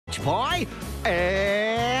pie,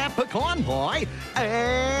 and pecan pie,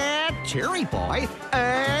 and cherry pie,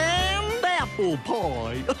 and apple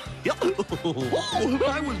pie. Oh,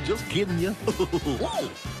 I was just kidding you.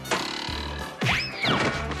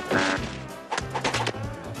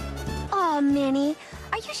 Oh, Minnie,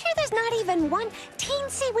 are you sure there's not even one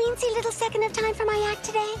teensy-weensy little second of time for my act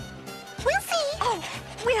today? We'll see. Oh,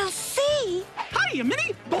 we'll see. Hiya,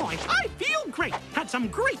 Minnie. Boy, I feel great. Had some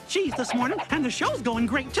great cheese this morning, and the show's going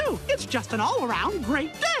great, too. It's just an all-around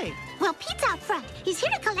great day. Well, Pete's out front. He's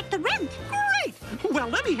here to collect the rent. Great. Well,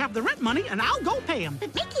 let me have the rent money, and I'll go pay him.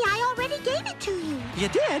 But, Mickey, I already gave it to you. You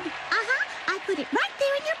did? Uh-huh. I put it right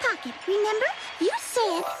there in your pocket. Remember? You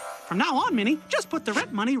said... From now on, Minnie, just put the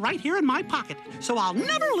rent money right here in my pocket, so I'll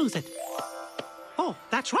never lose it. Oh,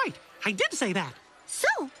 that's right. I did say that. So,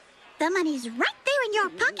 the money's right there in your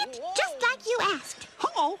pocket, just like you asked.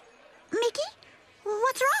 Uh-oh. Mickey,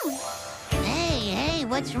 what's wrong? Hey,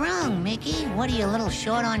 what's wrong, Mickey? What, are you a little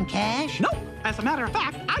short on cash? Nope. As a matter of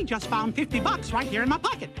fact, I just found $50 right here in my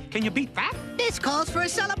pocket. Can you beat that? This calls for a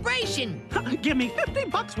celebration. Give me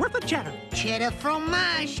 $50 worth of cheddar. Cheddar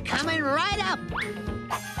fromage coming right up.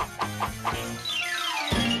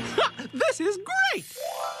 This is great.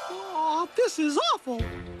 Oh, this is awful.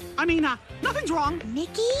 I mean, nothing's wrong.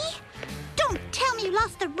 Mickey, don't tell me you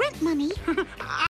lost the rent money.